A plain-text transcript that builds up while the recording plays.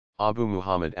Abu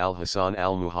Muhammad al-Hasan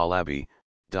al-Muhallabi,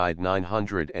 died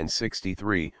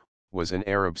 963, was an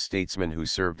Arab statesman who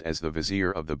served as the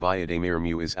vizier of the Buyid Emir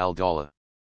Mu'izz al-Dawla.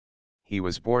 He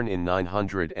was born in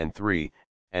 903,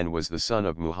 and was the son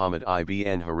of Muhammad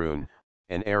ibn Harun,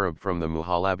 an Arab from the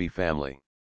Muhallabi family.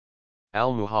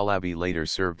 Al-Muhallabi later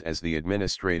served as the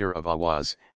administrator of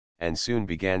Awaz, and soon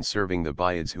began serving the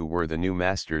Buyids, who were the new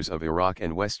masters of Iraq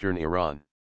and western Iran.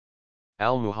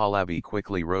 Al-Muhallabi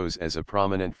quickly rose as a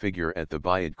prominent figure at the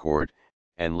Buyid court,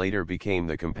 and later became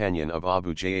the companion of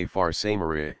Abu Ja'far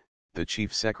Samarri, the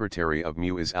chief secretary of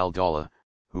Mu'izz al-Dawla,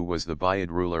 who was the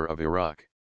Buyid ruler of Iraq.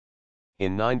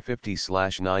 In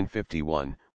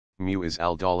 950-951, Mu'izz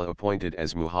al-Dawla appointed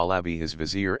as Muhallabi his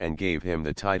vizier and gave him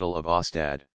the title of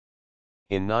Ostad.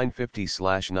 In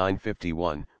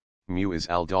 950-951, Mu'izz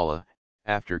al-Dawla,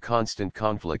 after constant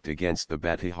conflict against the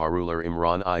Batihar ruler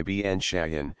Imran ibn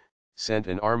Shahin, sent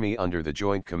an army under the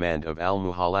joint command of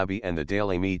al-Muhallabi and the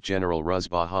Daylami general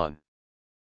Ruzbahan.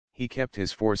 He kept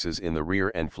his forces in the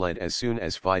rear and fled as soon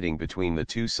as fighting between the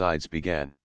two sides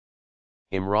began.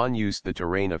 Imran used the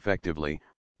terrain effectively,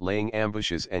 laying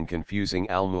ambushes and confusing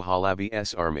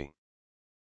al-Muhallabi's army.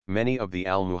 Many of the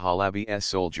al-Muhallabi's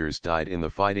soldiers died in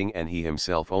the fighting, and he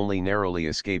himself only narrowly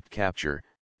escaped capture,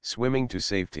 swimming to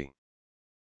safety.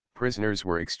 Prisoners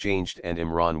were exchanged and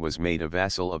Imran was made a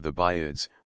vassal of the Buyids,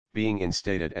 being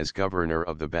instated as governor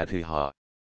of the Batiha.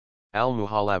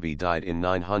 Al-Muhallabi died in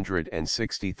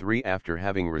 963 after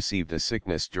having received a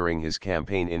sickness during his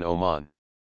campaign in Oman.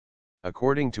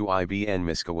 According to Ibn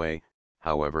Miskawayh,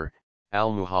 however,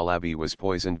 al-Muhallabi was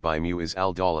poisoned by Mu'izz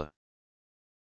al-Dawla.